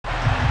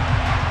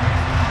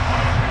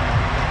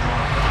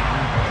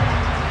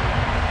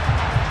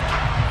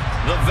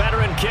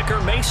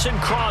kicker Mason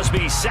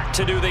Crosby set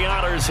to do the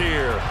honors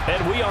here.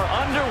 And we are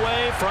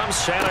underway from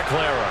Santa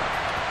Clara.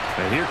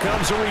 And here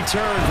comes a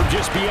return from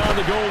just beyond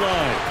the goal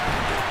line.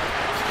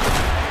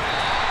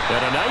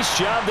 And a nice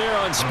job there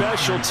on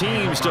special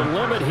teams to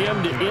limit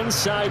him to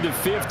inside the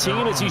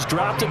 15 as he's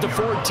dropped at the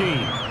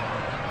 14.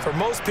 For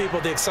most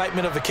people, the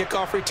excitement of a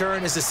kickoff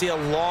return is to see a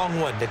long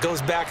one that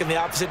goes back in the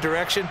opposite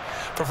direction.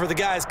 But for the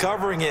guys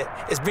covering it,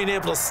 it's being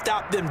able to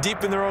stop them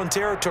deep in their own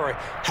territory.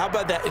 How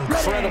about that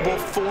incredible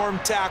form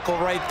tackle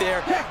right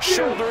there?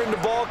 Shoulder in the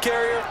ball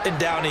carrier, and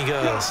down he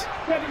goes.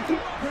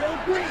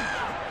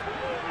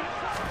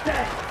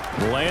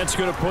 Lance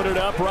going to put it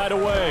up right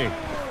away.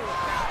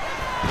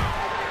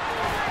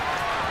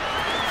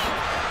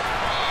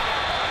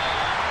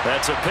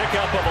 That's a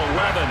pickup of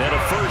 11 and a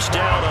first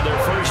down on their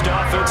first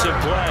offensive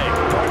play.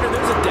 Partner,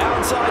 there's a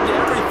downside to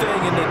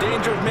everything, and the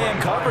danger of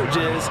man coverage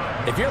is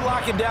if you're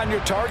locking down your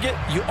target,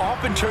 you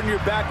often turn your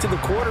back to the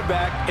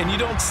quarterback and you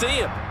don't see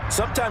him.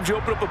 Sometimes you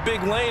open up a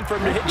big lane for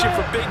him to hit you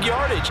for big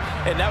yardage,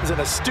 and that was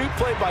an astute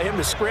play by him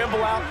to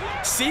scramble out,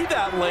 see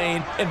that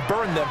lane, and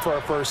burn them for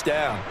a first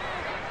down.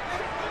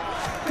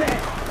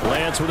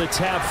 Lance with a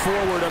tap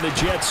forward on the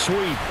jet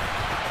sweep.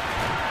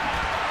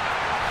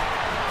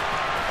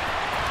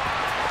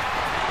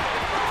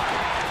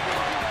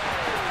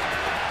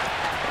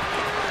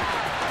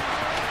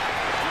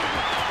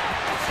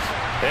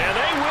 And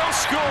they will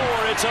score.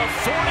 It's a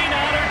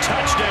 49er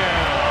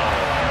touchdown.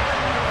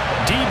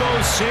 Deebo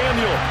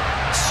Samuel,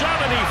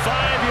 75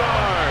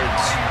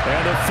 yards.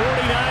 And the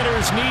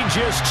 49ers need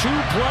just 2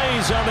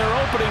 plays on their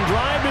opening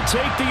drive to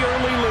take the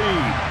early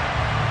lead.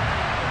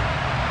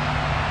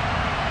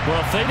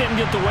 Well, if they didn't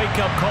get the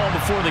wake-up call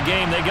before the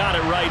game, they got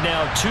it right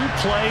now. 2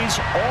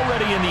 plays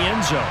already in the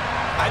end zone.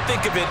 I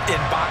think of it in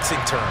boxing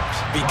terms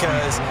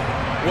because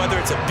whether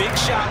it's a big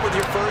shot with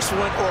your first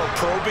one or a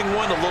probing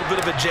one, a little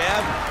bit of a jab,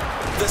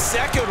 the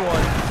second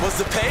one was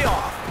the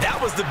payoff. That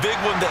was the big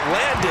one that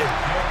landed.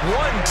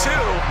 1-2,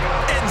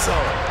 end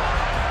zone.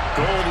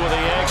 Gold with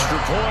the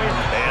extra point,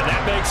 and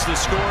that makes the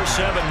score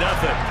 7-0.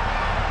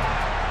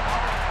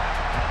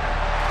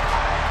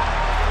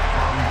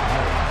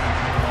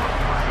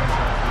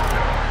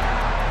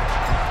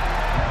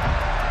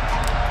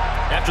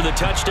 After the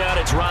touchdown,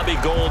 it's Robbie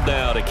Gould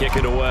now to kick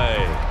it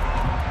away.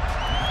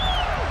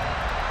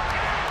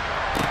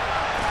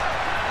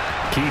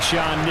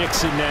 Keyshawn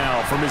Nixon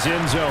now from his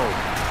end zone.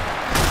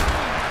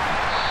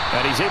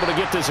 And he's able to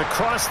get this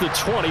across the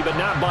 20, but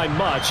not by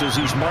much as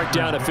he's marked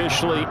down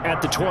officially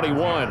at the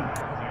 21.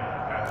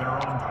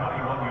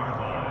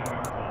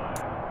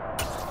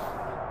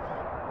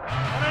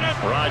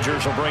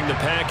 Rodgers will bring the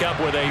pack up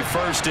with a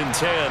 1st and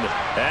 10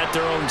 at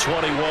their own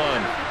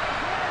 21.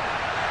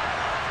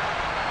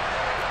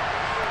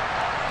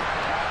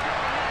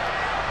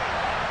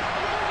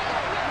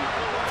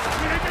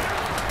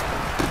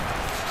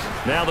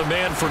 Now the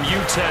man from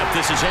UTEP,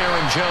 this is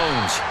Aaron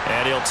Jones.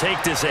 And he'll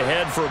take this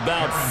ahead for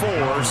about 4.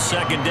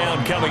 2nd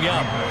down coming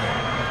up.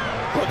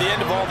 Well, the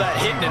end of all that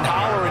hitting and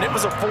hollering, it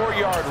was a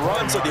 4-yard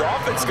run, so the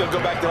offense is going to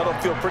go back there and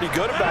feel pretty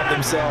good about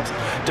themselves.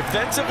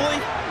 Defensively,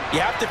 you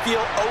have to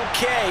feel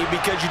okay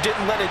because you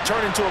didn't let it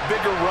turn into a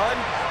bigger run,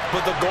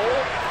 but the goal,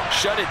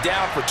 shut it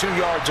down for 2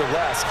 yards or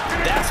less.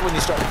 That's when you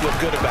start to feel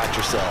good about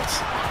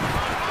yourselves.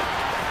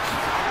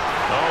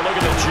 Oh, look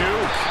at the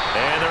juke.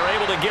 And they're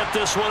able to get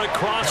this one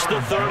across the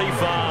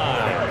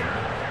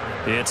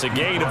 35. It's a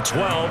gain of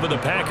 12, and the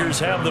Packers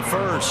have the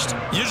first.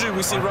 Usually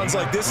we see runs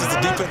like this as the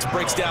defense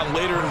breaks down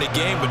later in the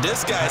game, but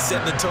this guy is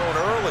setting the tone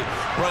early,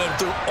 running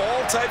through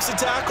all types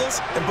of tackles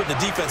and putting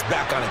the defense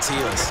back on its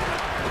heels.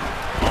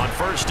 On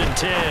 1st and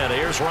 10,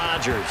 here's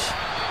Rodgers.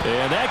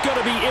 And that's going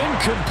to be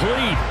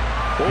incomplete.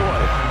 Boy,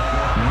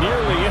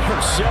 nearly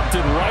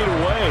intercepted right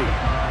away.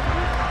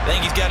 I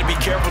think he's got to be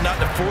careful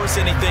not to force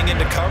anything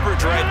into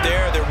coverage right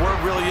there. There weren't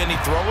really any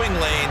throwing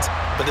lanes,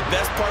 but the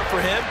best part for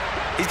him,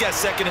 he's got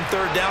 2nd and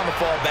 3rd down to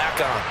fall back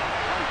on.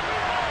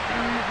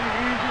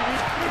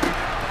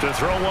 To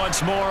throw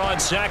once more on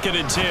 2nd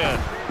and 10.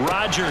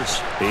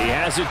 Rodgers, he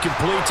has it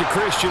complete to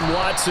Christian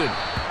Watson.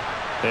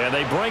 And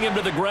they bring him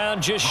to the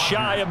ground just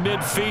shy of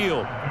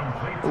midfield.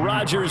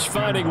 Rodgers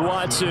finding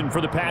Watson for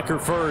the Packer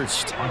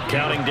first.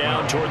 Counting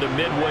down toward the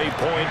midway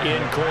point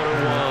in quarter 1.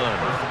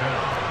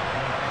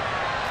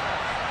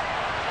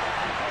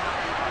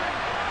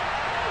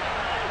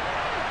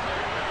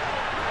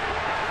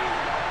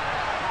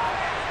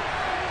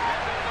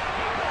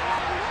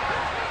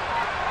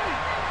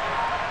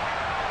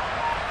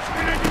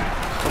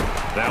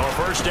 Now a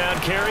 1st down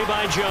carry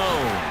by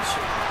Jones.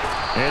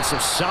 And some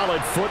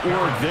solid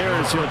footwork there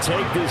as he'll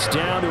take this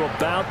down to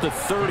about the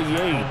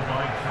 38.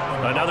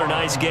 Another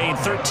nice gain,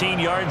 13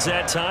 yards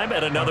that time,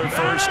 and another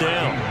 1st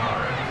down.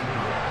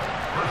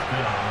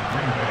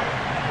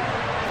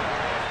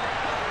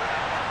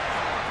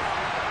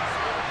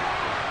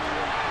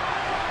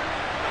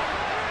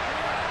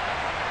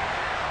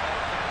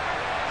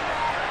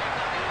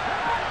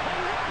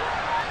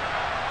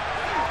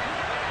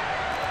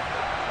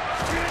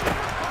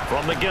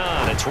 From the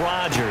gun, it's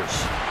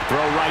Rodgers.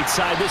 Throw right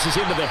side. This is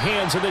into the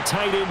hands of the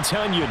tight end,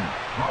 Tunyon.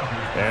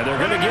 And they're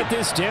going to get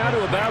this down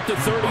to about the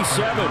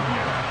 37.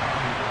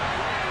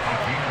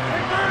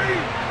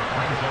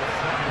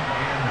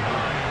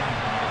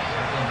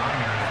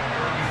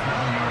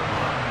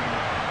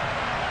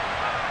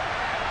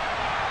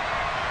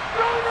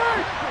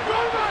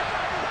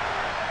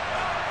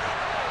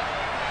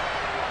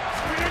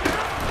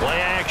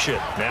 Play action.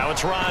 Now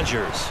it's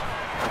Rodgers.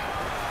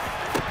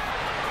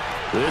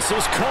 This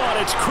is caught.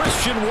 It's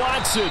Christian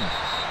Watson.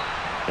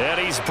 And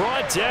he's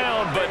brought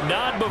down, but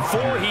not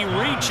before he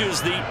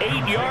reaches the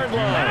 8-yard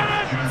line.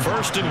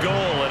 First and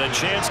goal, and a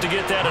chance to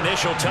get that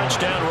initial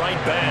touchdown right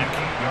back.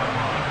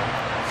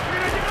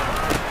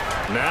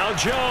 Now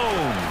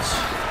Jones.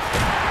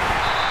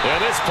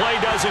 And this play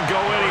doesn't go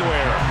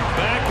anywhere.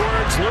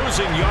 Backwards,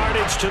 losing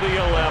yardage to the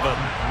 11.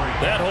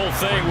 That whole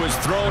thing was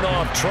thrown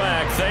off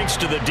track thanks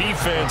to the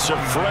defense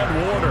of Fred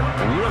Warner.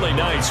 Really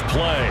nice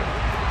play.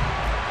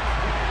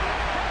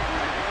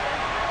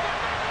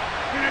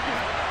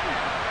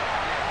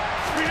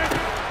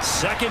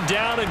 Second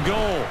down and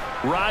goal.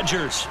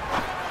 Rodgers.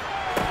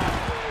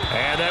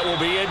 And that will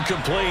be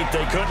incomplete.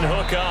 They couldn't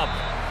hook up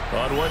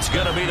on what's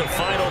going to be the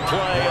final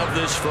play of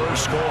this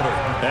first quarter.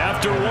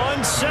 After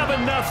one,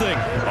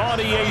 7-0 on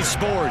EA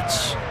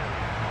Sports.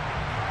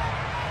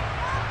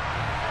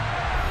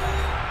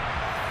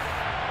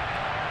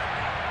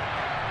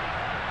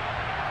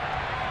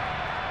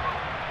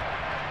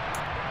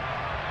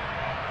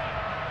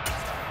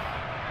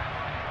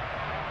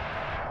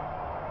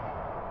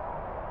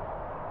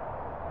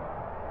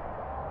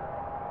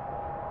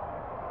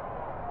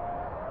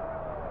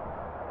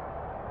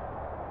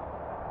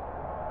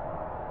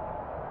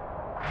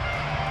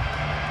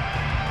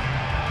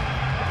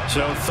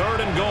 So third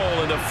and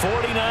goal, and the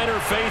 49er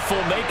faithful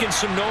making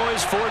some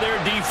noise for their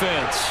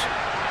defense.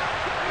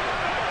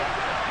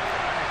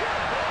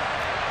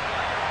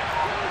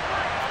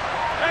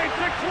 Hey,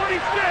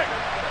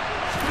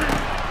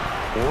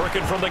 626.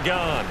 Working from the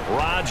gun,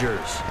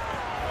 Rodgers.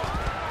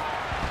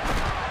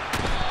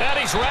 And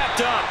he's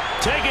wrapped up,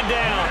 taken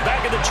down,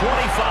 back at the 25.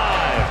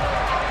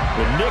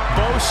 But Nick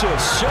Bosa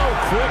so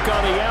quick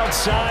on the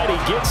outside, he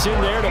gets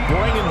in there to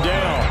bring him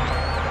down.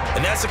 And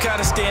that's the kind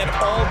of stand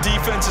all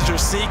defenses are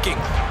seeking.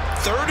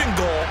 Third and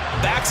goal,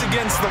 backs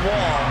against the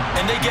wall,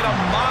 and they get a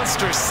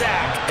monster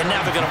sack, and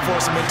now they're going to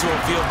force them into a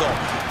field goal.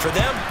 For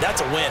them, that's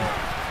a win.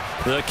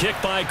 The kick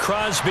by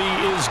Crosby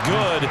is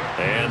good,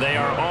 and they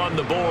are on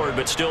the board,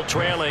 but still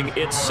trailing.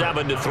 It's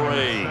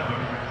 7-3.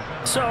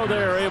 So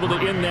they're able to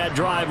end that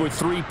drive with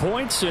 3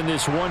 points in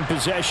this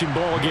one-possession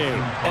ball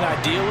game. And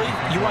ideally,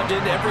 you want to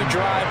end every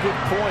drive with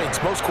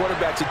points. Most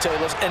quarterbacks would tell you,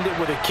 let's end it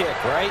with a kick,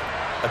 right?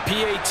 A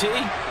PAT,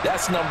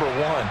 that's number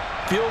one.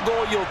 Field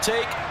goal you'll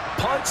take.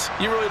 Punts,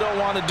 you really don't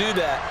want to do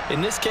that. In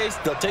this case,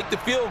 they'll take the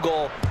field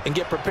goal and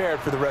get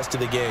prepared for the rest of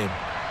the game.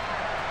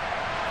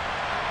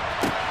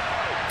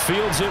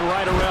 Fields it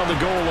right around the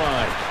goal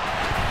line.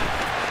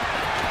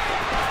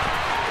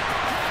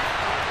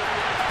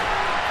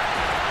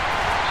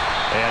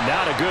 And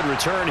not a good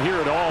return here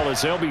at all,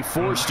 as they'll be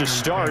forced to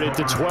start at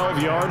the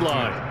 12-yard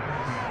line.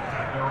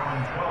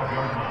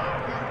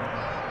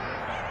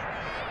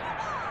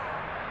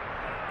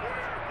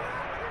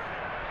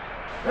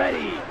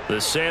 Ready.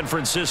 The San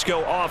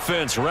Francisco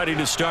offense ready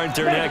to start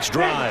their next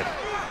drive.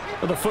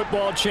 Well, the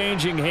football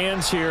changing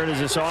hands here, and as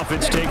this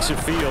offense takes the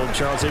field,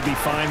 Charles, they'd be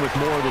fine with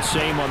more of the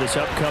same on this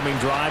upcoming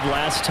drive.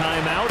 Last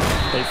time out,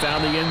 they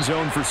found the end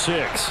zone for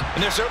 6.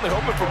 And they're certainly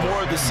hoping for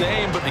more of the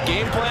same, but the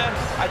game plan,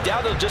 I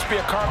doubt it'll just be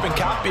a carbon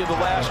copy of the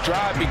last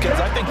drive, because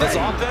I think this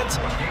offense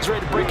is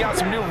ready to break out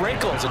some new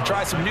wrinkles and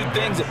try some new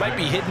things that might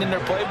be hidden in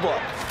their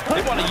playbook.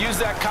 They want to use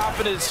that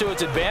confidence to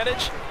its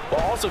advantage,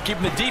 while also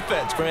keeping the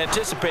defense from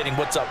anticipating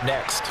what's up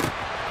next.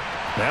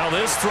 Now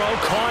this throw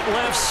caught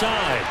left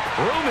side.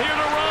 Room here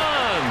to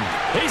run.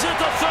 He's at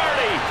the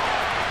 30.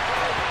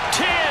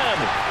 10.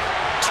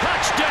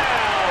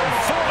 Touchdown,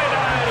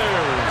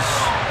 49ers.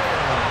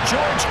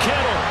 George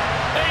Kittle,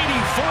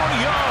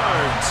 84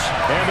 yards.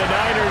 And the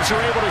Niners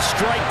are able to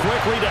strike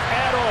quickly to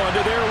add on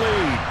to their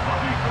lead.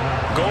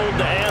 Gold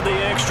to add the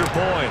extra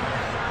point.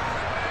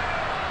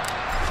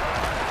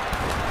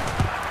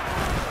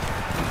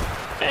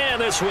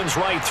 And this one's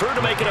right through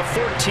to make it a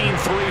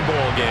 14-3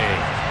 ball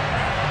game.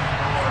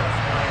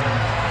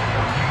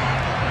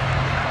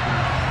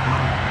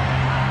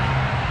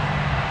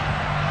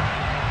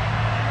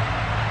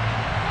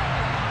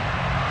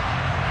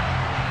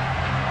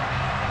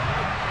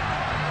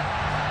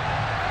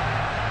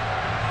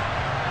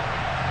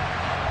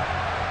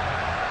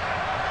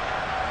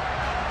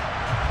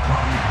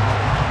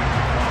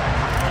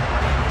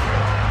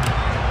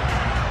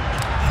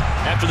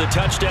 After the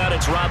touchdown,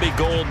 it's Robbie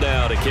Gould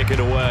now to kick it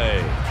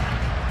away.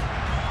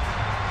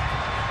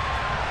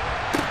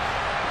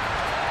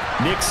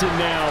 Nixon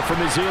now from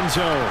his end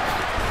zone.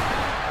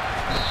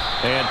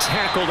 And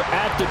tackled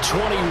at the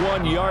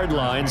 21-yard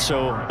line,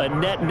 so a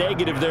net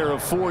negative there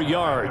of 4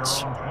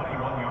 yards.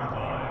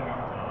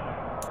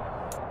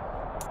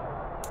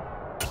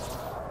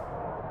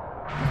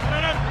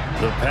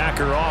 The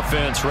Packer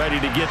offense ready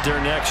to get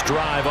their next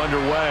drive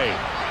underway.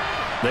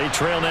 They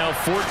trail now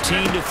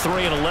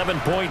 14-3, an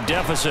 11-point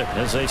deficit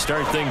as they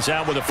start things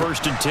out with a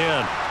 1st and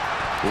 10.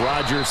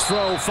 Rodgers'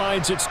 throw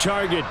finds its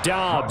target,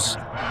 Dobbs.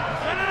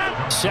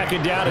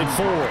 2nd down and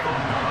 4.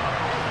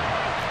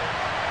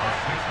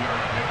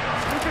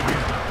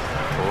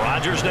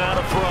 Rodgers now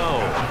to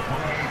throw.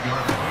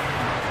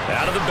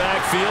 Out of the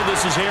backfield,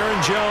 this is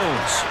Aaron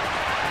Jones.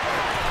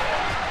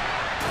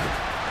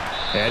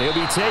 And he'll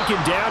be taken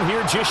down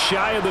here just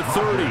shy of the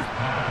 30.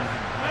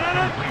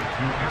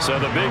 So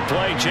the big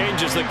play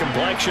changes the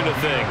complexion of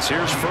things.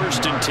 Here's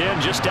 1st and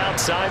 10 just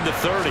outside the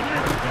 30.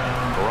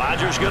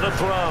 Rodgers going to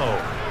throw.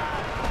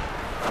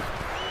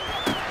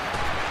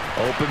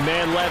 Open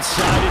man left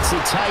side. It's the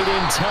tight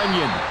end,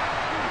 Tunyon.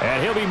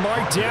 And he'll be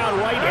marked down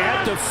right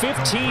at the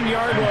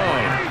 15-yard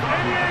line.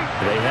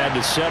 They had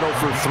to settle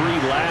for 3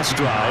 last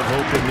drive,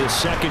 hoping this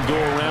second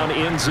go-around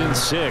ends in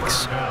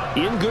 6.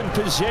 In good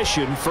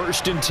position,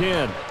 1st and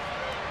 10.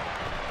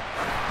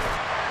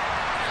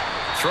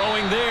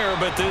 Throwing there,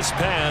 but this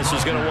pass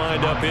is going to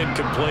wind up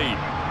incomplete.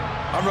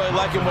 I'm really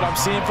liking what I'm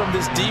seeing from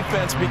this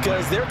defense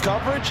because their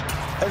coverage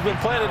has been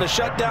playing at a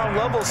shutdown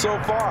level so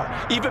far.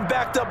 Even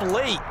backed up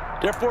late,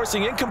 they're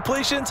forcing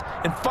incompletions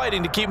and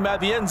fighting to keep them out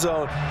of the end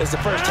zone as the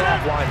first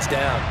half winds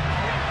down.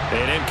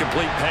 An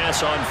incomplete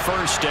pass on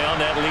 1st down.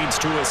 That leads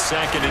to a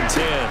 2nd and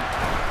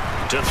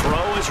 10. To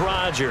throw is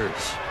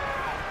Rodgers.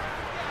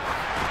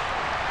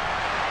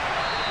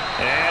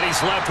 And he's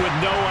left with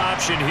no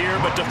option here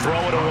but to throw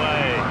it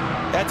away.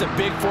 That's a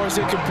big force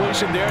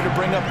incompletion there to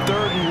bring up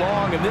 3rd and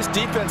long, and this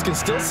defense can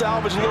still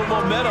salvage a little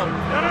momentum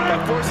by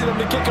forcing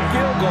them to kick a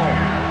field goal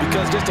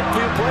because just a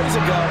few plays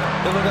ago,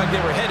 they looked like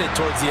they were headed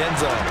towards the end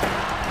zone.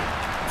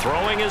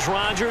 Throwing is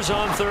Rodgers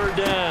on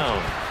 3rd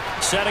down.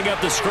 Setting up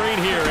the screen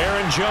here,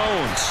 Aaron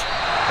Jones.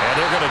 And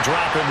they're going to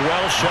drop him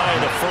well shy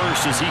of the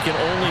 1st as he can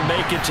only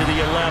make it to the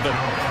 11.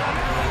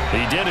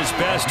 He did his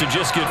best to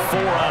just get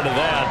 4 out of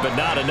that, but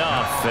not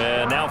enough.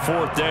 And now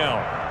 4th down.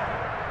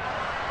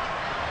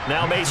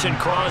 Now Mason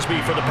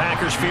Crosby for the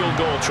Packers field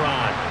goal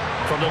try.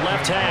 From the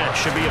left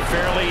hash, should be a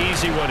fairly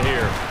easy one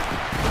here.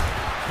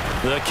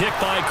 The kick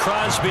by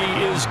Crosby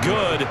is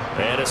good.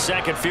 And a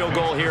 2nd field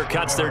goal here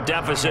cuts their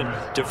deficit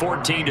to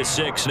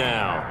 14-6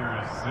 now.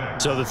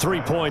 So the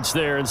 3 points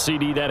there, and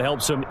CD, that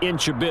helps them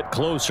inch a bit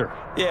closer.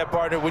 Yeah,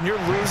 partner, when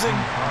you're losing,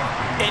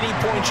 any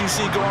points you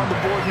see go on the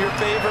board in your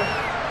favor,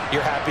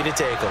 you're happy to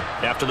take them.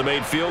 After the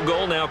made field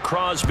goal, now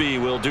Crosby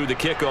will do the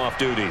kickoff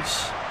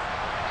duties.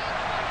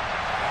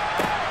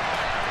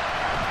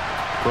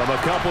 From a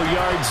couple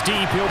yards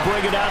deep, he'll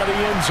bring it out of the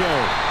end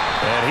zone.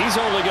 And he's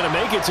only going to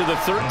make it to the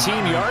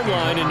 13-yard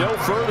line and no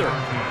further.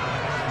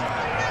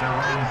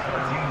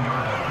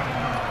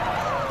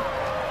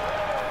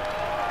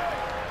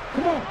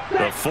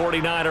 The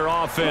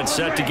 49er offense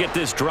set to get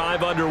this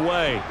drive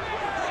underway.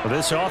 Well,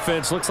 this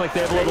offense looks like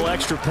they have a little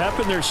extra pep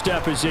in their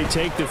step as they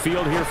take the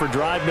field here for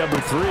drive number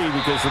 3,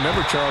 because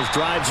remember, Charles,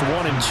 drives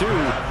 1 and 2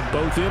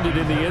 both ended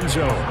in the end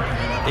zone.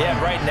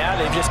 Yeah, right now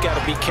they've just got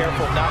to be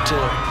careful not to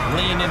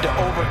lean into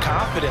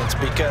overconfidence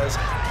because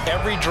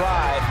every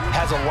drive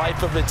has a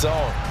life of its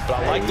own.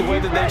 But I like the way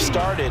that they've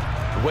started,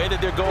 the way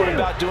that they're going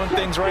about doing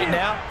things right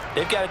now.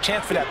 They've got a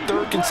chance for that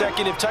 3rd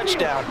consecutive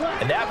touchdown,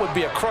 and that would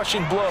be a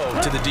crushing blow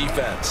to the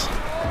defense.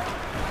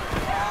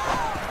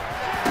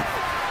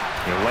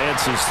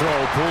 Lance's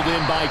throw pulled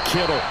in by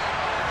Kittle.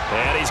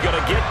 And he's going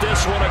to get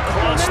this one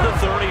across the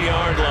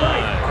 30-yard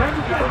line.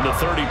 From the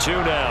 32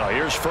 now,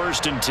 here's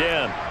 1st and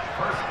 10.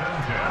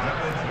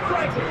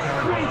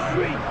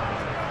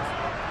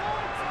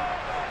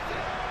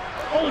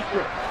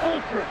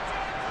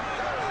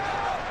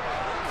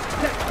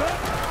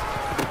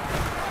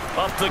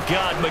 Up the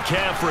gut,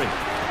 McCaffrey.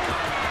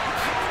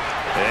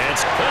 And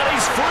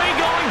he's free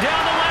going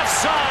down the left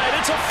side.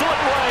 It's a foot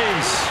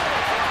race.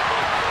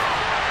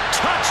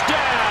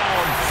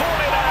 Touchdown,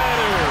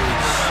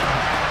 49ers.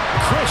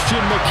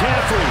 Christian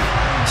McCaffrey,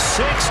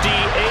 68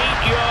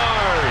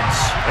 yards.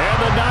 And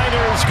the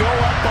Niners go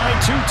up by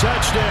 2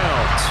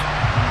 touchdowns.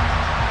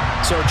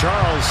 So,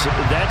 Charles,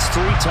 that's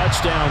 3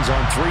 touchdowns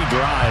on 3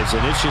 drives,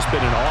 and it's just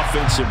been an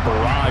offensive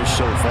barrage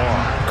so far.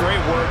 Great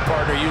word,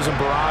 partner, using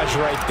barrage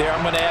right there.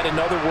 I'm going to add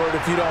another word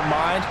if you don't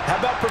mind. How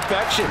about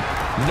perfection?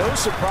 No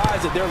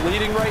surprise that they're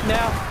leading right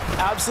now.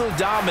 Absolute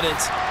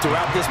dominance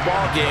throughout this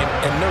ball game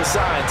and no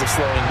signs of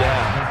slowing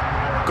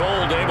down.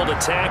 Gold able to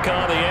tack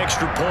on the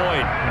extra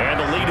point, and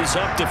the lead is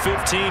up to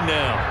 15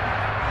 now.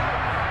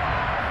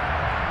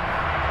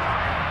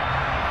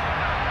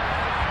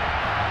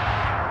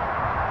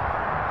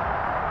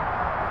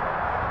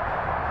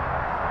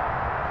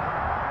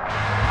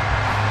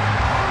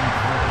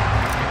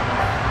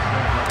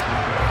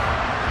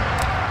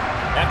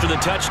 After the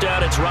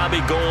touchdown, it's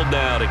Robbie Gould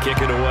now to kick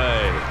it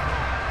away.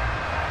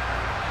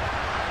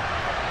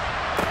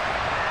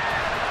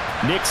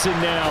 Nixon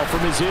now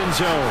from his end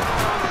zone.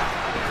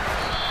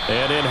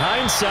 And in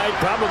hindsight,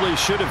 probably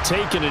should have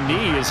taken a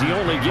knee as he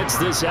only gets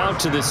this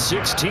out to the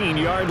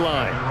 16-yard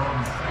line.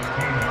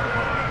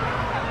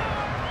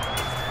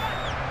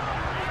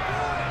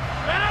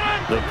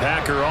 The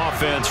Packer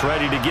offense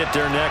ready to get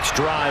their next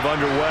drive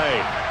underway.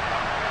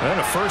 And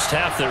a first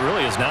half that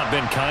really has not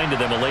been kind to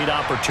them. A late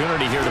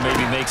opportunity here to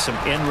maybe make some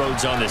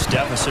inroads on this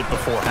deficit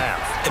before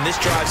half. And this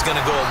drive's going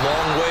to go a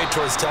long way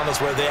towards telling us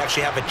whether they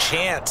actually have a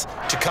chance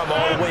to come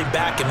all the way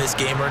back in this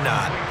game or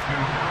not.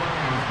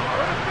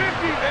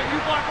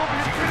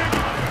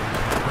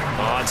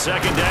 On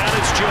second down,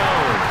 it's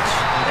Jones.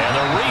 And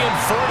the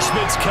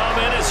reinforcements come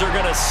in as they're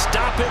going to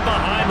stop him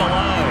behind the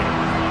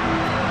line.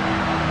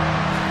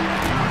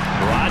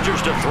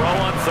 Rodgers to throw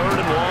on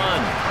 3rd and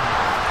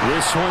 1.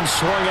 This one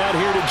swung out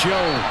here to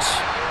Jones.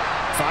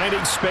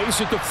 Finding space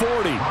at the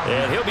 40.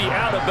 And he'll be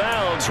out of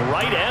bounds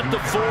right at the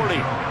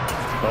 40.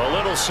 A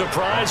little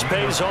surprise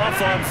pays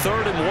off on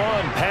 3rd and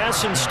 1.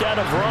 Pass instead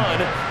of run.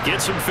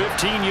 Gets him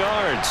 15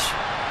 yards.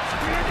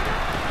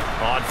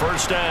 On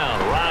 1st down,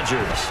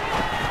 Rodgers.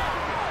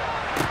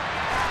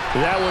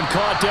 That one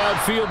caught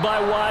downfield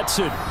by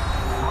Watson.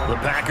 The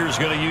Packers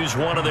going to use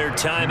one of their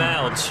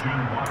timeouts,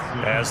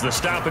 as the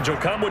stoppage will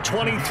come with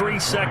 23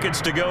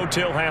 seconds to go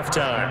till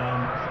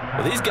halftime.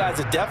 Well, these guys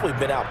have definitely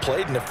been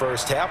outplayed in the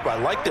first half, but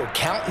I like their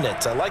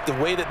countenance. I like the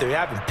way that they're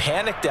having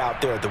panicked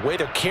out there, the way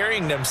they're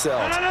carrying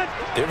themselves.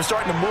 They're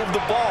starting to move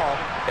the ball,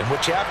 and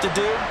what you have to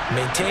do,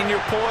 maintain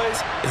your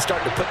poise and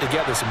start to put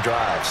together some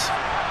drives.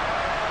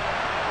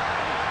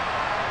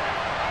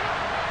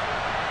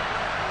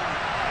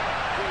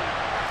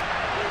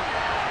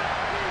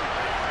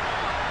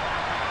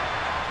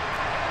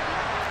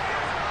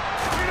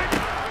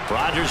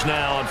 Rodgers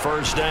now on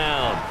 1st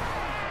down.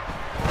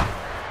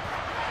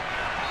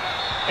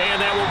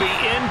 And that will be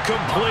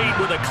incomplete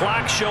with a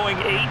clock showing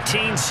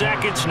 18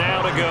 seconds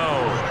now to go.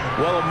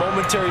 Well, a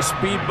momentary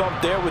speed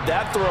bump there with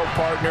that throw,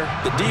 partner.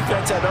 The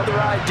defense had other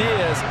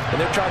ideas, and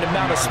they're trying to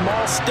mount a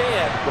small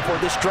stand before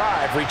this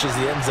drive reaches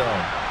the end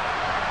zone.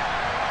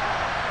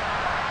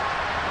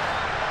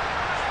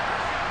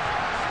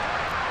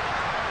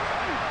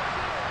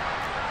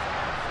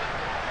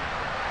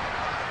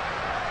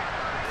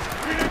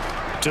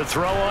 To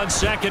throw on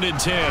 2nd and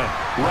 10.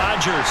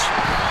 Rodgers.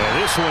 And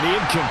this one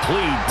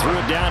incomplete. Threw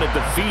it down at the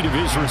feet of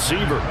his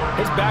receiver.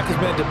 His back has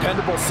been a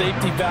dependable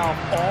safety valve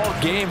all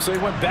game, so he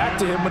went back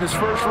to him when his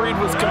first read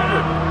was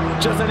covered.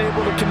 Just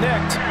unable to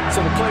connect,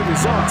 so the play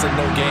results in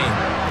no gain.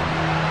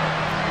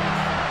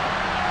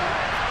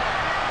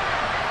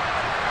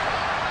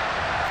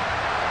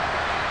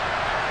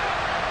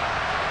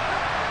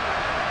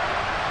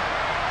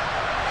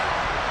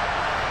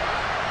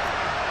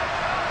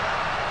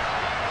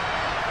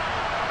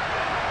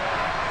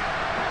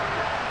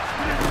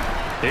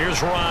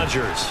 Here's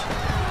Rodgers.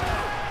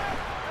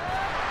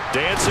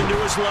 Dancing to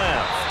his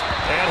left.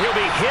 And he'll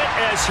be hit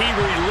as he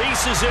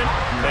releases it,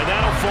 and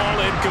that'll fall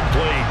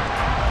incomplete.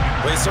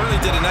 Well, he certainly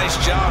did a nice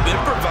job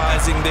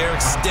improvising there,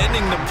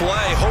 extending the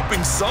play,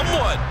 hoping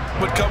someone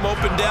would come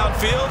open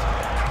downfield,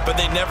 but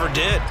they never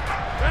did.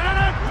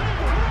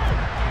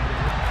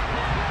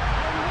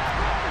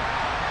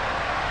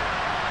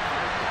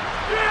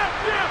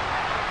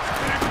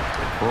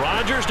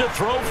 Rodgers to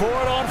throw for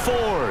it on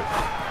 4th.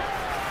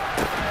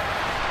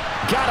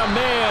 Got a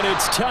man,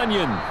 it's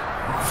Tunyon.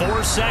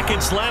 4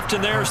 seconds left,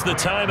 and there's the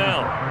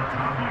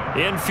timeout.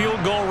 In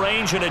field goal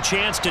range and a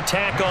chance to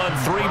tack on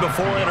 3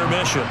 before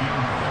intermission.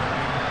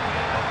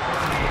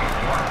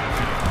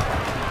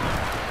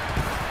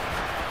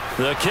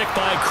 The kick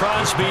by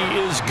Crosby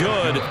is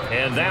good,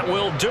 and that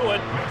will do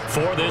it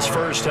for this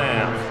first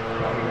half.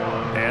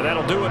 And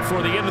that'll do it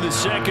for the end of the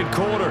 2nd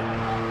quarter.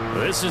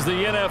 This is the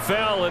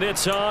NFL, and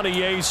it's on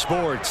EA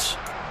Sports.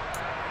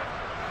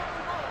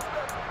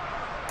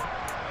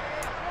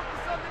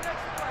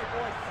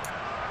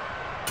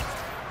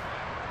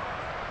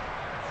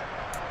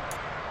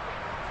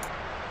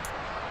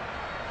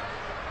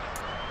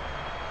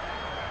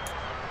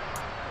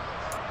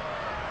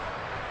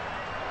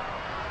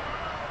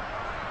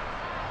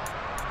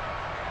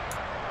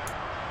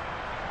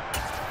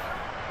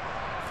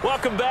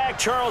 Welcome back.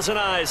 Charles and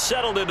I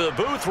settled into the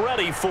booth,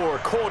 ready for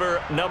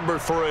quarter number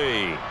 3.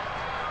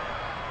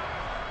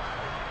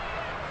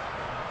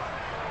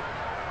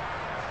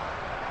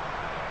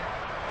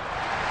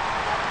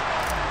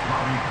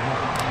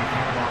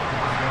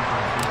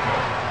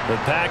 The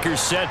Packers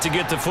set to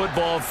get the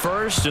football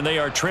first, and they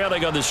are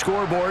trailing on the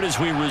scoreboard as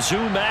we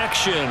resume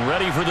action,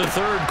 ready for the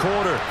 3rd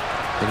quarter.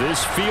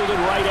 This fielded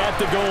right at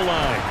the goal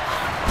line.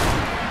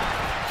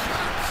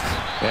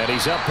 And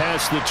he's up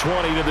past the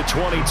 20 to the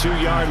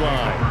 22-yard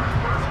line.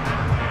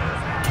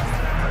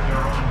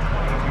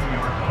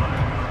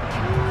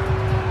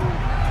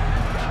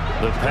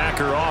 The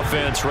Packer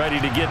offense ready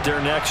to get their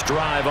next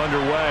drive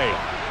underway.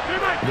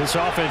 This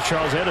offense,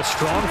 Charles, had a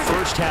strong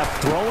first half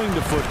throwing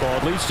the football,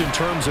 at least in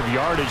terms of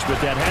yardage,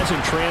 but that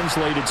hasn't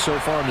translated so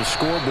far on the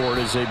scoreboard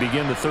as they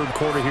begin the 3rd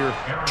quarter here,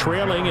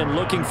 trailing and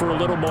looking for a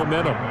little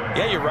momentum.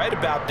 Yeah, you're right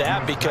about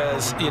that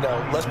because, you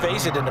know, let's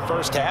face it, in the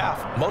first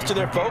half, most of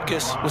their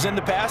focus was in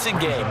the passing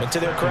game, and to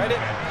their credit,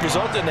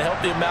 resulted in a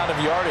healthy amount of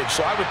yardage.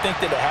 So I would think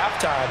that at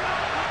halftime,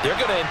 They're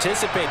going to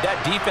anticipate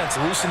that defense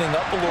loosening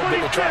up a little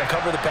bit to try and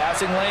cover the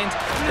passing lanes.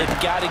 They've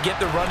got to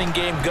get the running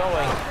game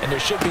going, and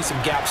there should be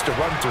some gaps to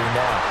run through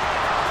now.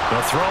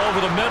 The throw over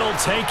the middle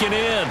taken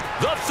in.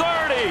 The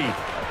 30.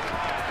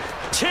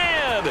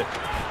 10.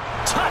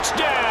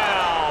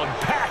 Touchdown,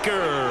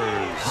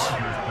 Packers.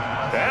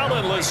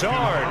 Allen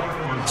Lazard,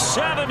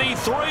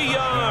 73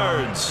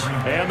 yards.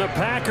 And the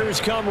Packers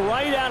come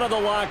right out of the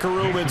locker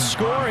room and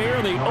score here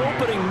in the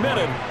opening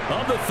minute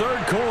of the third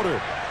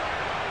quarter.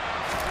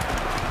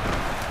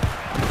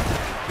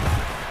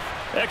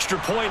 Extra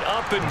point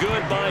up and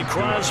good by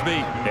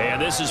Crosby.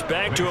 And this is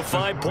back to a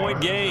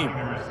 5-point game.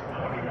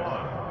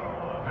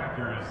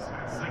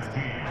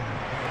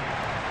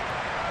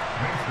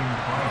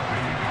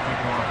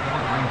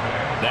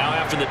 Now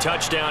after the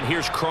touchdown,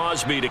 here's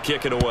Crosby to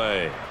kick it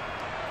away.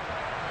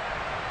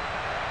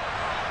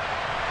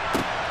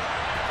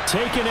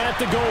 Taken at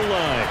the goal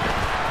line.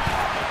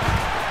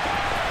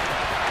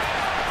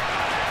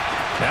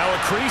 Now a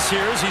crease here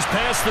as he's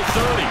past the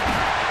 30.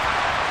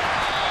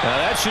 Now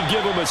that should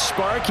give him a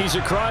spark. He's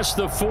across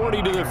the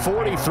 40 to the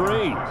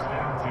 43.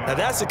 Now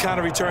that's the kind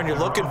of return you're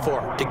looking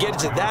for. To get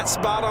to that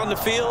spot on the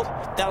field,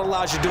 that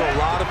allows you to do a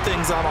lot of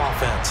things on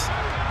offense.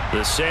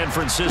 The San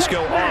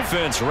Francisco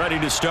offense ready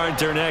to start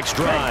their next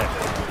drive.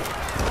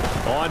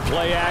 On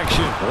play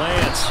action,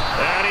 Lance.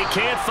 And he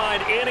can't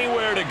find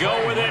anywhere to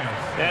go with it,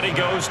 and he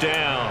goes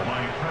down.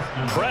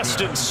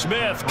 Preston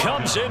Smith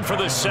comes in for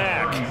the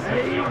sack.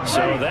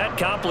 So that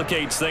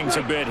complicates things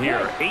a bit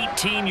here.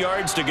 18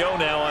 yards to go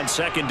now on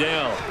second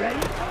down.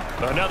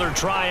 Another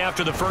try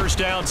after the first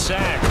down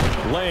sack.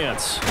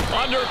 Lance.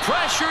 Under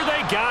pressure,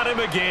 they got him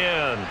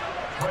again.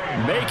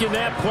 Making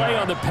that play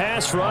on the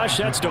pass rush,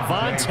 that's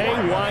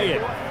Devontae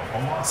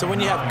Wyatt. So when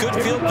you have good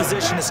field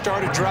position to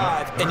start a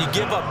drive and you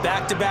give up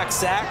back-to-back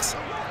sacks,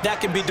 that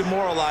can be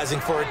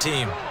demoralizing for a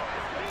team.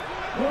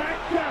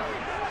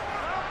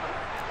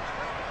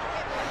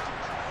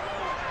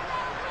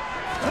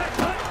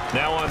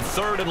 Now on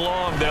 3rd and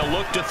long, they'll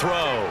look to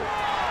throw.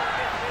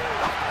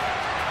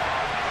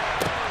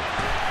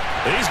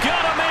 He's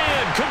got a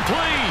man,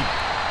 complete.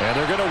 And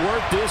they're going to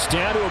work this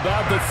down to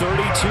about the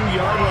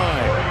 32-yard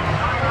line.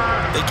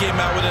 They came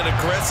out with an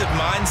aggressive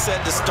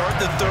mindset to start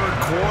the third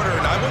quarter,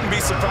 and I wouldn't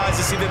be surprised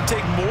to see them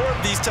take more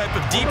of these type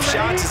of deep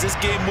shots as this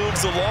game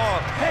moves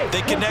along.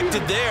 They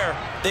connected there.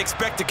 They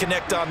expect to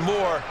connect on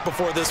more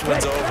before this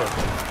one's over.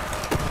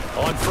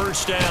 On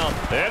first down,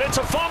 and it's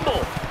a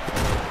fumble.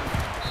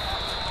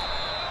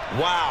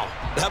 Wow,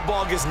 that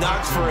ball gets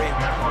knocked free,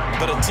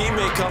 but a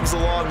teammate comes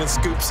along and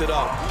scoops it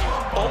up.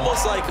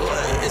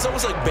 It's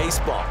almost like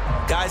baseball.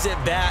 Guys at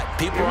bat,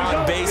 people are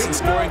on base in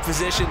scoring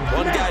position.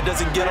 One guy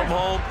doesn't get him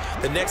home,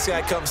 the next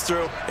guy comes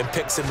through and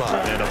picks him up.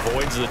 And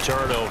avoids the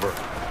turnover.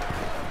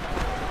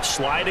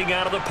 Sliding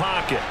out of the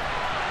pocket.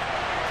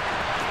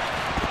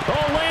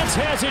 Oh, Lance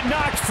has it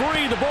knocked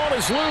free. The ball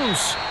is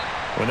loose.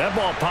 When that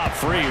ball popped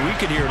free, we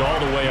could hear it all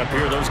the way up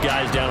here. Those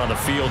guys down on the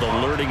field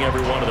alerting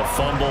everyone of the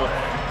fumble.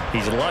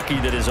 He's lucky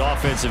that his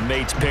offensive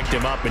mates picked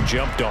him up and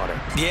jumped on him.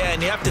 Yeah,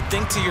 and you have to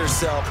think to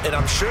yourself, and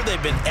I'm sure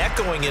they've been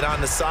echoing it on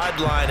the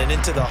sideline and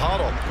into the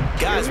huddle.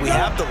 Guys, we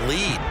have the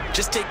lead.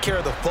 Just take care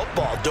of the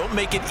football. Don't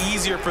make it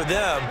easier for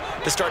them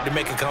to start to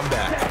make a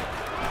comeback.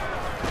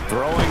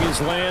 Throwing his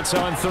Lance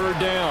on 3rd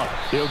down.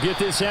 He'll get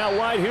this out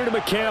wide here to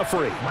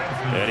McCaffrey.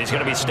 And he's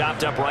going to be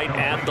stopped up right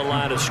at the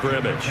line of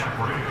scrimmage.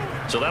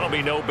 So that'll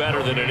be no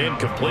better than an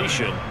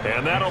incompletion.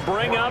 And that'll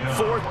bring up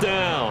 4th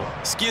down.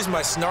 Excuse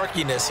my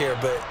snarkiness here,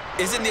 but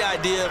isn't the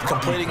idea of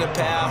completing a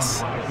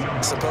pass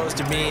supposed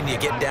to mean you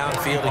get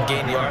downfield and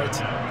gain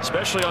yards?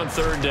 Especially on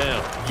 3rd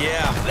down.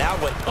 Yeah, that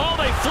one. Oh,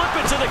 they flip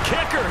it to the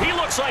kicker. He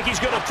looks like he's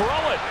going to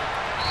throw it.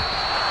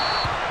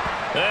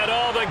 And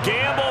all the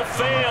gamble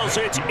fails.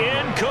 It's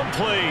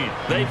incomplete.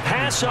 They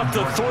pass up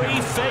the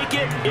 3, fake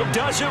it. It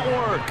doesn't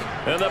work.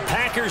 And the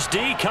Packers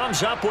D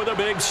comes up with a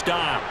big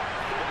stop.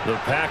 The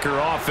Packer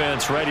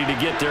offense ready to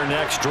get their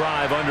next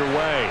drive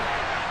underway.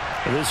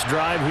 This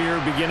drive here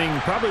beginning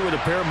probably with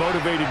a pair of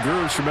motivated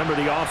groups. Remember,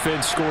 the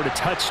offense scored a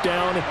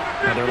touchdown.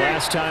 And their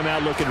last time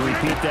out looking to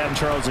repeat that in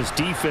Charles's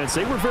defense.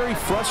 They were very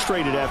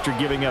frustrated after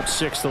giving up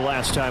 6 the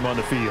last time on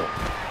the field.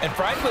 And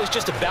frankly, it's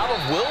just a battle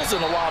of wills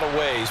in a lot of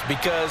ways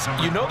because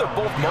you know they're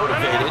both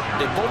motivated.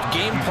 They both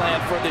game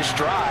plan for this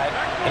drive,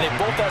 and they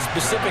both have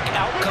specific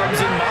outcomes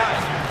in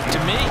mind. To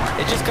me,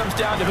 it just comes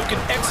down to who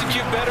can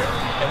execute better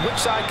and which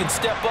side can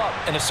step up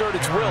and assert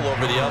its will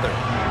over the other.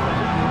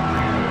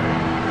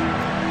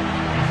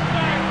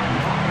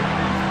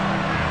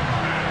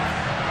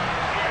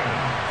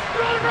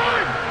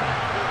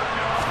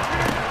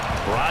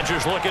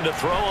 Rodgers looking to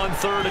throw on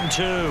 3rd and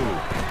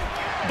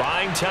 2.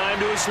 Buying time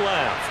to his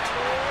left.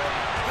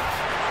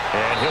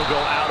 And he'll go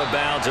out of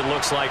bounds, it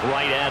looks like,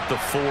 right at the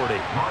 40.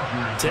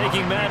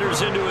 Taking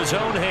matters into his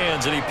own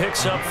hands, and he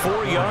picks up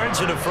 4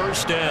 yards and a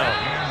first down.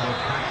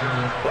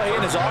 Well, he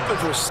and his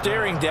offense were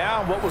staring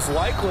down what was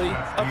likely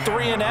a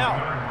 3 and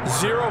out.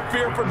 Zero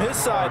fear from his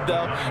side,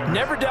 though.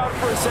 Never doubted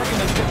for a second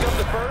they pick up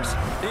the first.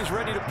 He's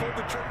ready to pull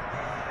the trigger.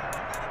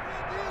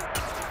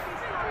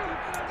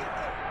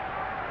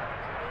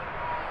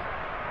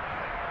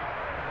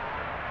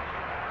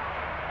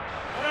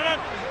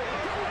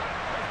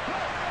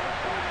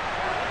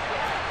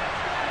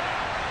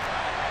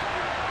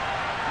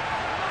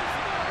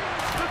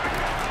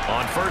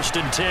 On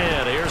 1st and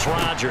 10, here's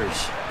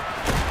Rodgers.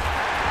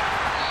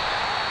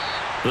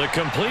 The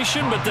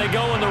completion, but they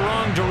go in the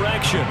wrong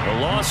direction.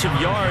 A loss of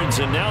yards,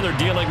 and now they're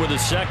dealing with a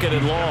 2nd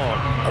and long.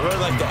 I really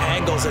like the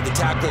angles that the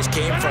tacklers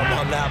came from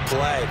on that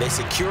play. They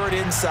secured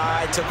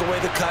inside, took away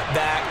the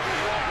cutback.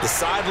 The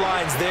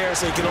sideline's there,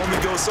 so you can only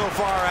go so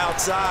far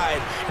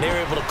outside. And they were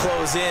able to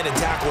close in and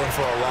tackle him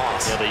for a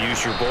loss. Yeah, they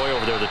used your boy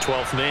over there, the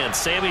 12th man.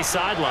 Sammy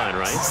Sideline,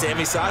 right?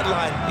 Sammy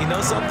Sideline. You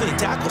know something? He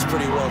tackles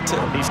pretty well, too.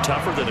 He's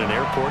tougher than an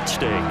airport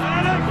steak.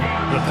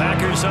 The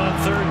Packers on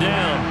 3rd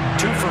down.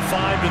 2 for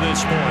 5 to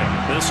this point.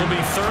 This will be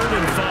 3rd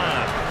and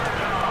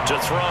 5. To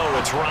throw,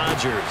 it's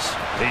Rodgers.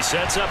 He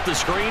sets up the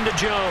screen to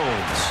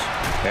Jones.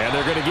 And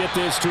they're going to get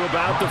this to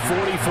about the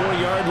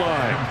 44-yard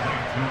line.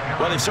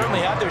 Well, they've certainly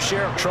had their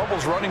share of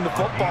troubles running the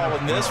football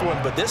in this one,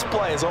 but this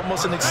play is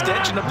almost an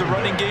extension of the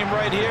running game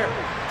right here.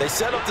 They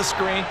set up the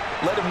screen,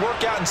 let him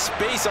work out in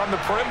space on the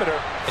perimeter,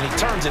 and he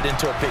turns it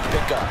into a big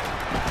pickup.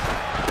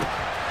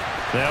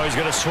 Now he's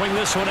going to swing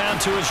this one out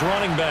to his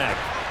running back.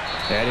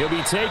 And he'll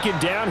be taken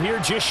down here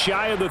just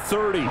shy of the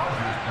 30.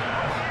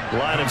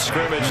 Line of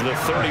scrimmage, the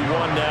 31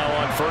 now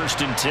on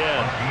 1st and 10.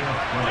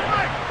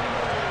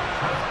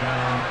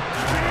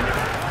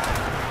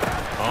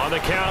 On the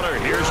counter,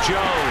 here's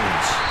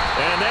Jones.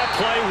 And that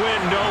play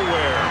went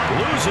nowhere.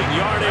 Losing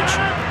yardage.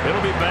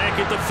 It'll be back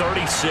at the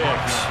 36.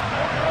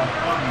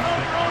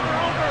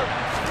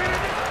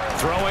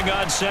 Throwing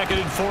on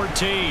 2nd and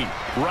 14.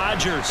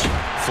 Rodgers.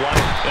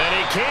 And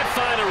he can't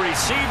find a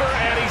receiver,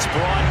 and he's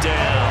brought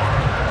down.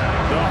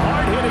 The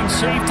hard-hitting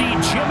safety,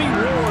 Jimmy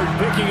Ward,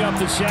 picking up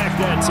the sack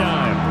that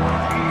time.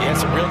 Yeah,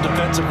 some real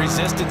defensive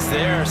resistance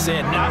there,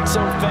 saying not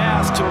so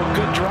fast to a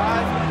good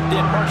drive,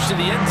 then march to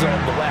the end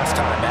zone the last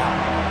time out.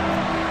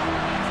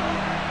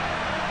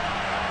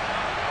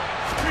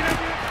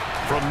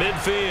 From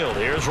midfield,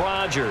 here's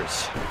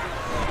Rodgers.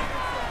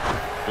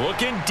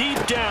 Looking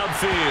deep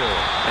downfield,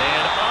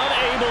 and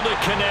unable to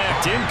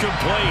connect,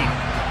 incomplete.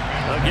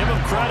 I'll give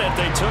them credit,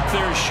 they took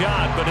their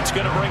shot, but it's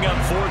going to bring up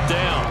 4th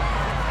down.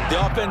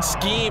 The offense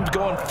schemed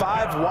going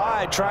 5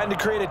 wide, trying to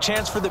create a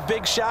chance for the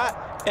big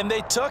shot, and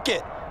they took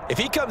it. If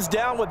he comes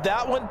down with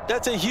that one,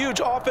 that's a huge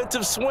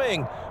offensive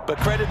swing. But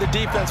credit the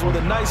defense with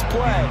a nice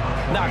play,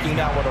 knocking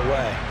that one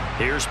away.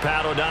 Here's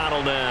Pat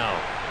O'Donnell now,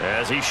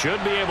 as he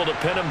should be able to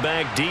pin him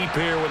back deep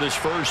here with his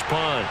first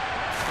punt.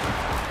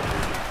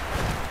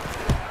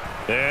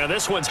 And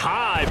this one's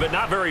high, but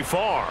not very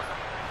far.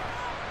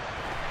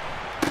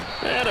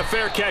 And a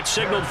fair catch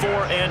signaled for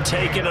and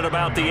taken at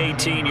about the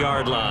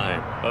 18-yard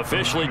line.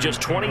 Officially just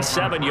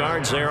 27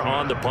 yards there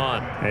on the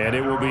punt. And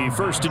it will be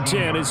 1st and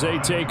 10 as they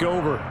take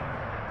over.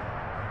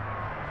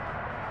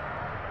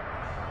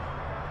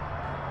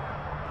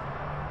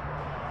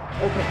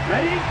 Okay,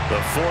 ready? The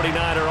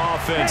 49er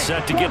offense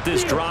set to get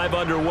this drive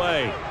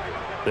underway.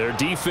 Their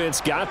defense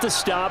got the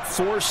stop,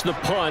 forced the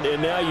punt,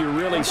 and now you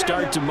really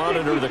start to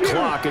monitor the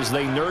clock as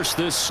they nurse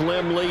this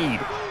slim lead.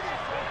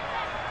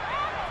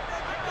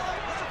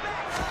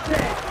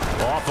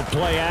 Off of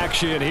play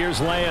action, here's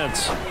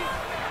Lance.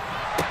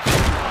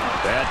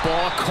 That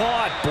ball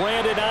caught,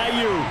 Brandon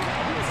Ayuk.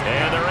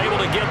 And they're able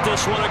to get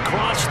this one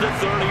across the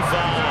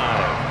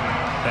 35.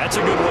 That's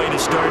a good way to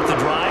start the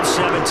drive,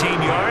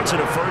 17 yards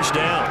and a 1st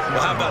down.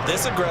 Well, how about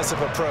this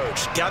aggressive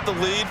approach? Got the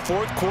lead,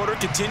 4th quarter,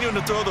 continuing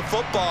to throw the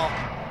football.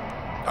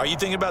 Are you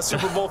thinking about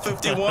Super Bowl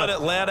 51?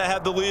 Atlanta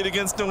had the lead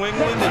against New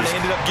England, and they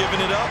ended up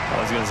giving it up?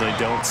 I was going to say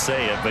don't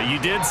say it, but you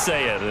did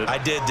say it. I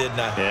did, didn't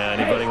I? Yeah,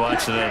 anybody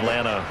watching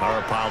Atlanta, our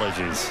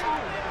apologies.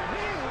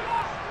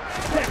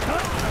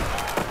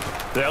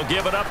 They'll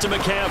give it up to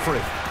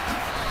McCaffrey.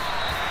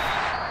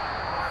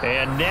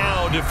 And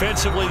now,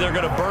 defensively, they're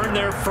going to burn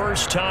their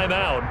first time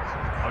out.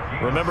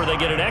 Remember, they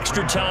get an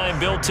extra time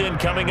built in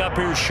coming up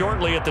here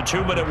shortly at the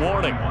 2-minute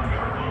warning.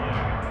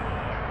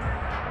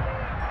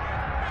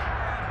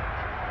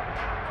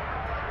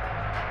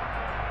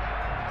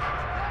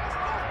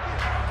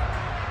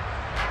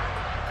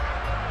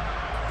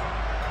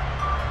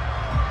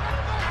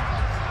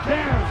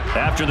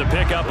 After the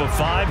pickup of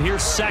 5,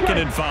 here's 2nd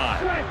and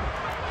 5.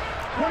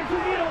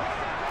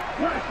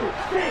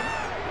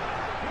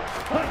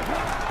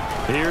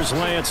 Here's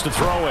Lance to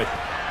throw it.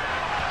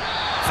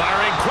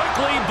 Firing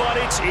quickly, but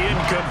it's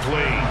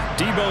incomplete.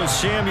 Deebo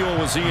Samuel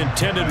was the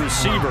intended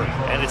receiver,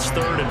 and it's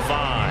 3rd and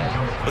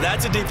 5. Well,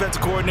 that's a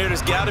defensive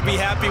coordinator's got to be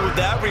happy with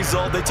that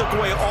result. They took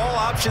away all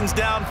options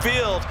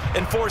downfield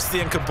and forced the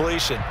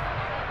incompletion.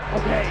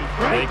 Okay,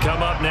 They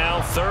come up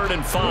now 3rd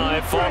and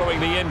 5 following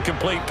the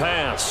incomplete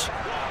pass.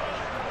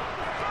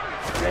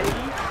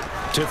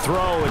 To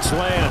throw, it's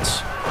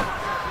Lance.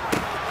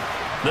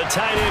 The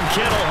tight end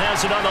Kittle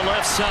has it on the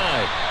left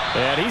side.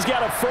 And he's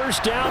got a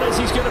 1st down as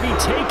he's going to be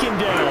taken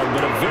down.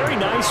 But a very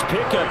nice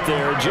pickup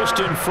there just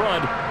in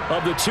front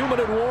of the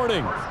 2-minute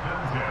warning.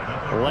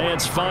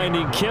 Lance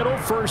finding Kittle,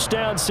 1st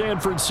down San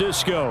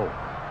Francisco.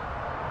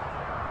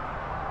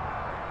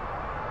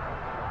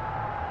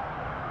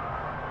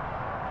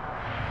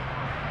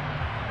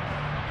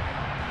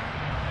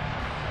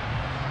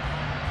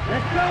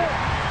 let's go.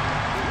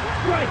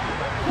 Strike.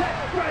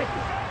 Strike.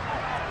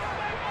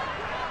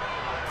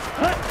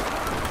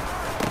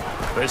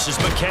 This is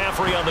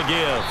McCaffrey on the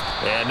give.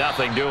 And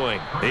nothing doing.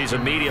 He's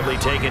immediately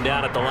taken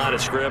down at the line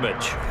of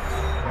scrimmage.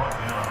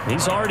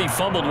 He's already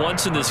fumbled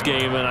once in this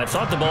game, and I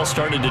thought the ball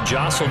started to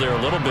jostle there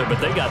a little bit, but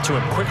they got to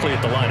him quickly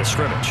at the line of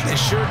scrimmage. They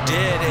sure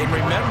did. And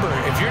remember,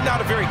 if you're not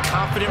a very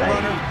confident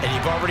runner and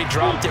you've already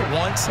dropped it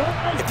once,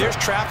 if there's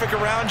traffic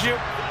around you,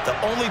 the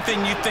only thing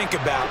you think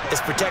about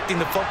is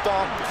protecting the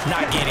football,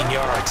 not gaining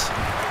yards.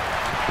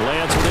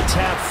 Lands with a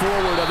tap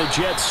forward on the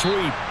jet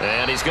sweep,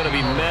 and he's going to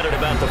be met at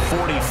about the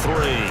 43.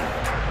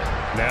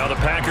 Now the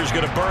Packers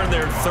going to burn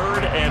their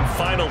third and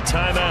final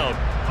timeout.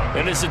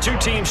 And as the two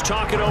teams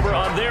talk it over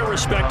on their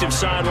respective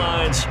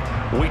sidelines,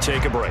 we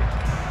take a break.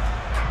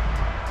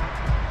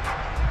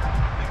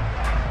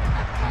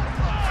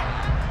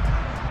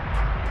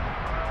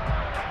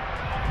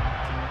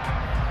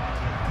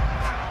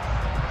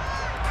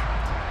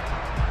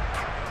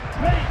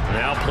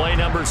 Now play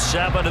number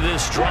 7 of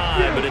this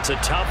drive, but it's a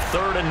tough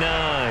 3rd and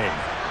 9.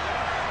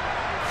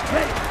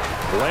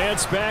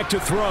 Lance back to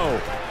throw.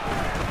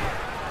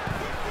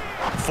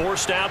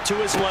 Forced out to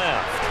his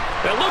left.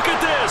 And look at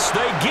this.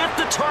 They get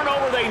the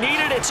turnover they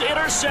needed. It's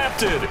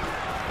intercepted.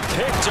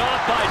 Picked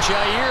off by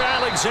Jair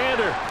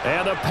Alexander.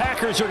 And the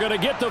Packers are going to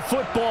get the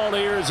football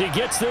here as he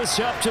gets this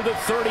up to the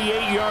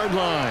 38-yard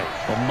line.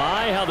 Oh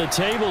my, how the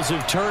tables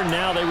have turned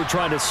now. They were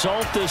trying to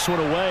salt this one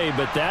away,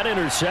 but that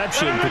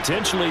interception,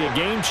 potentially a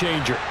game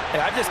changer.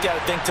 And I just got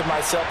to think to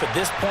myself, at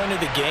this point of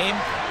the game,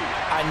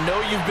 I know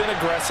you've been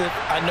aggressive.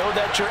 I know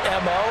that's your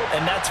MO,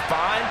 and that's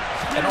fine.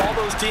 And all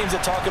those teams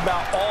that talk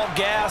about all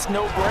gas,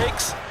 no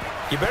brakes,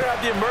 you better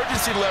have the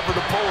emergency lever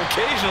to pull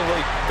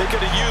occasionally. They could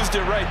have used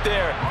it right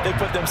there. They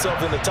put themselves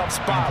in a tough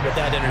spot with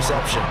that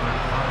interception.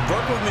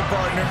 Work with me,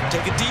 partner.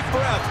 Take a deep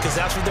breath, because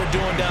that's what they're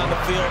doing down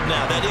the field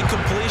now. That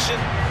incompletion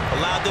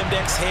allowed them to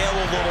exhale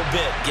a little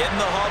bit. Get in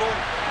the huddle,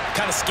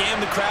 kind of scan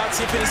the crowd,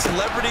 see if any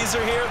celebrities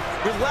are here.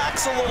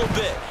 Relax a little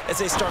bit as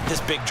they start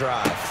this big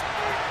drive.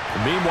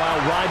 Meanwhile,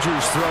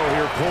 Rodgers' throw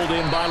here pulled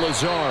in by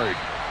Lazard.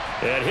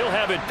 And he'll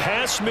have it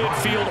past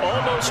midfield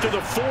almost to the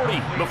 40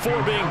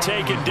 before being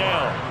taken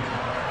down.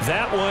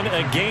 That one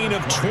a gain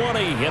of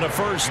 20 and a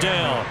first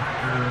down.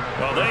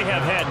 Well, they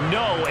have had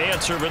no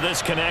answer for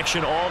this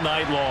connection all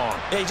night long.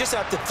 Yeah, you just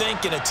have to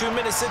think in a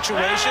 2-minute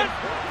situation,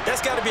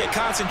 that's got to be a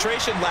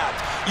concentration lapse.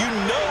 You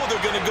know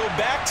they're going to go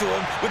back to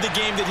him with the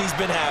game that he's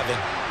been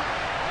having.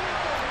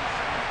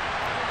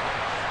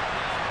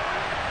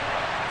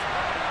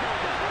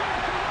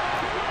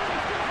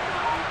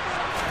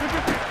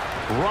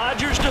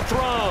 Rodgers to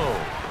throw.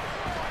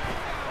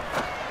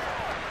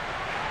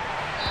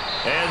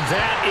 And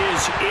that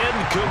is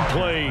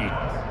incomplete.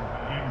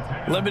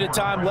 Limited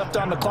time left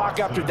on the clock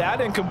after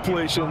that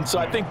incompletion, so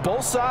I think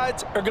both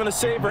sides are going to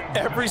savor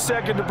every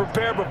second to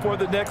prepare before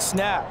the next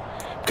snap.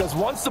 Because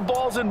once the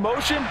ball's in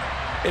motion,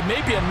 it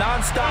may be a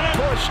non-stop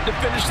push to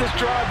finish this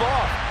drive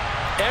off.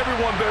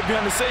 Everyone better be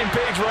on the same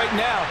page right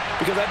now,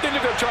 because I think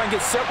they're going to try and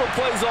get several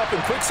plays off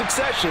in quick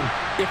succession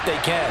if they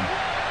can.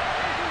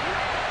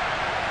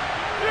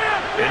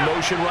 In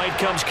motion right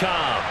comes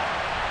Cobb.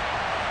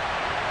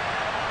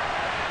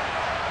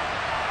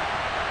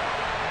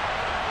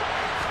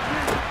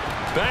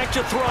 Back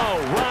to throw,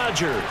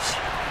 Rodgers.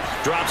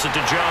 Drops it to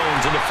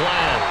Jones in the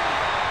flat.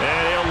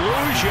 And he'll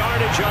lose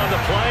yardage on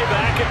the play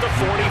back at the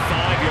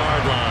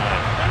 45-yard line.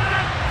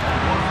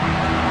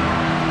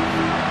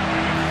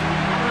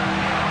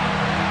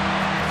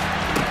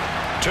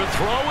 To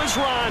throw is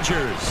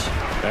Rodgers.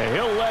 And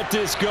he'll let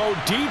this go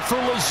deep for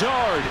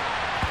Lazard.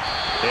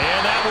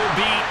 And that will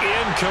be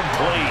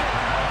incomplete.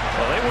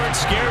 Well, they weren't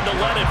scared to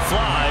let it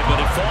fly,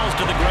 but it falls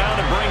to the ground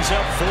and brings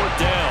up 4th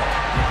down.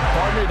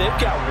 Partner,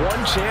 they've got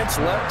one chance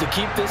left to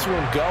keep this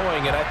one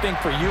going, and I think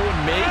for you and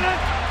me,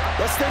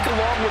 let's think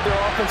along with their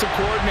offensive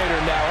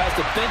coordinator now. Has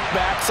to think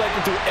back,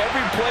 cycle through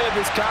every play of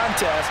this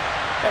contest,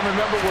 and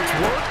remember what's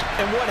worked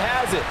and what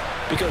hasn't.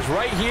 Because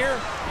right here,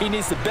 he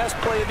needs the best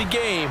play of the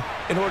game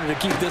in order to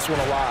keep this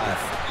one alive.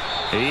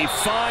 He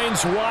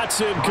finds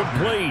Watson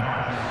complete.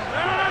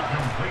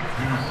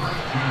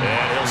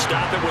 And he'll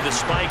stop it with a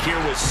spike here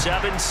with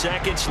 7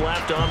 seconds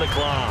left on the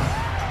clock.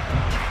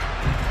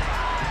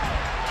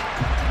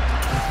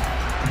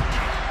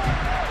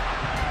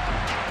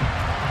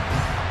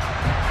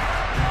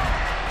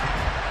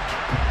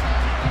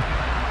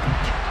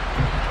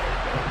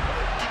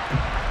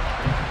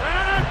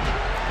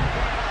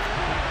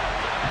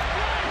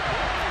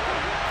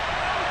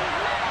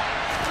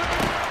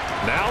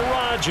 Now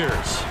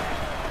Rodgers.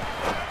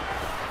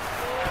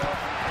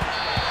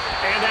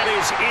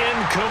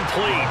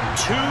 Incomplete.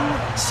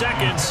 2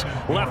 seconds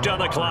left on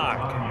the clock.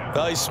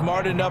 Well, he's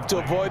smart enough to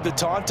avoid the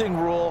taunting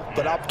rule,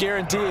 but I'll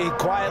guarantee he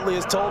quietly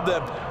has told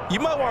them, you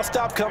might want to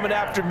stop coming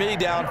after me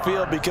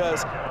downfield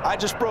because I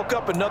just broke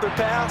up another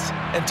pass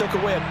and took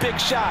away a big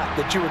shot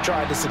that you were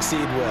trying to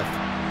succeed with.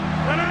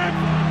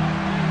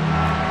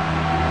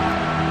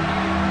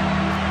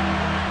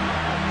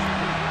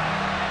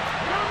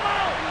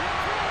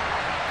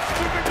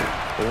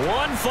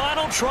 One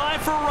final try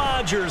for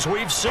Rodgers.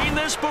 We've seen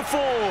this before.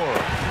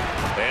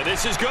 And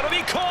this is going to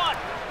be caught.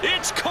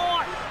 It's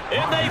caught.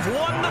 And they've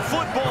won the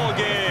football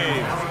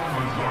game.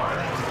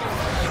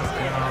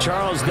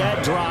 Charles,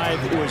 that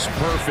drive was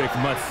perfect,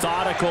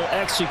 methodical,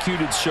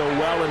 executed so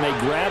well, and they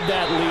grabbed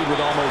that lead with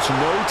almost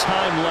no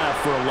time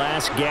left for a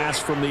last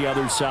gasp from the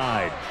other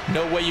side.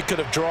 No way you could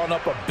have drawn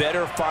up a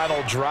better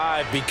final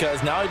drive,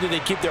 because not only did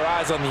they keep their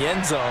eyes on the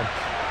end zone,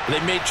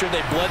 they made sure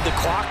they bled the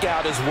clock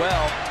out as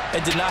well and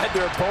denied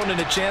their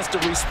opponent a chance to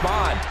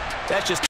respond. That's just